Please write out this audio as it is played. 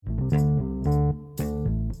VAR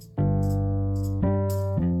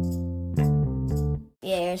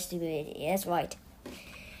stupidity, that's right.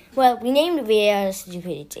 Well, we named VAR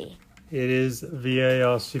stupidity. It is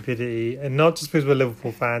VAR stupidity, and not just because we're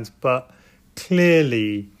Liverpool fans, but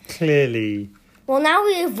clearly. Well, now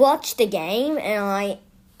we've watched the game, and I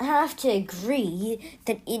have to agree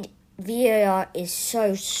that VAR is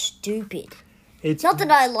so stupid. It's Not that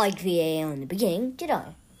I liked VAR in the beginning, did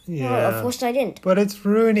I? Yeah. No, of course I didn't. But it's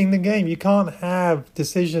ruining the game. You can't have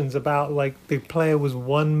decisions about, like, the player was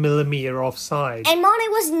 1 millimeter offside. And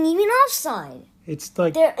Mane wasn't even offside. It's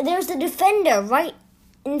like... There's the defender right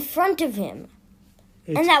in front of him.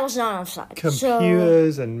 And that was not offside.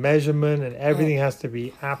 Computers and measurement and everything has to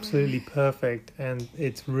be absolutely perfect, and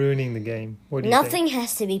it's ruining the game. What do you think? Nothing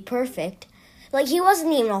has to be perfect. Like, he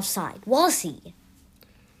wasn't even offside, was he?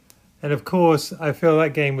 And of course, I feel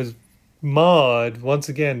that game was marred once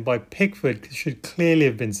again by Pickford, who should clearly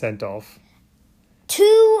have been sent off.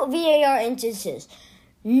 2 VAR instances.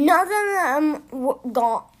 None of them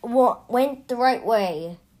went the right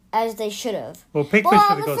way as they should have. Well, Pickford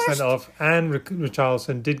should have got sent off, and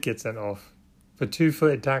Richarlison did get sent off for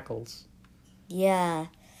 2-footed tackles. Yeah.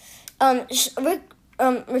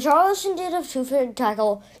 Richarlison did a 2-footed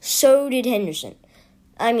tackle, so did Henderson.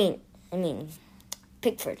 I mean,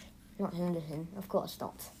 Pickford. Not Henderson, of course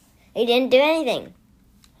not. He didn't do anything.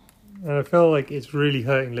 And I feel like it's really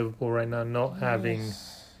hurting Liverpool right now not having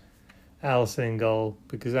Alisson in goal,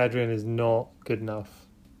 because Adrian is not good enough.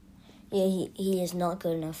 Yeah, he is not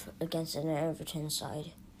good enough against an Everton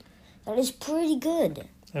side. That is pretty good.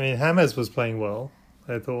 I mean, James was playing well,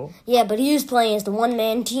 I thought. Yeah, but he was playing as the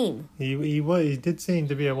one-man team. He did seem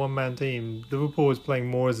to be a one-man team. Liverpool was playing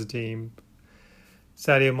more as a team.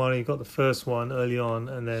 Sadio Mane got the first one early on,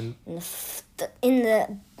 and then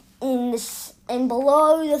in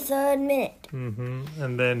below the 3rd minute.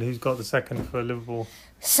 And then who's got the second for Liverpool?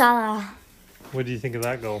 Salah. What do you think of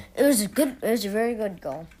that goal? It was a very good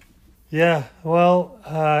goal. Yeah, well,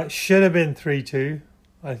 should have been 3-2,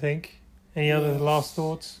 I think. Any other last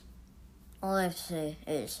thoughts? All I have to say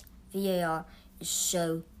is VAR is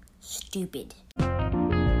so stupid.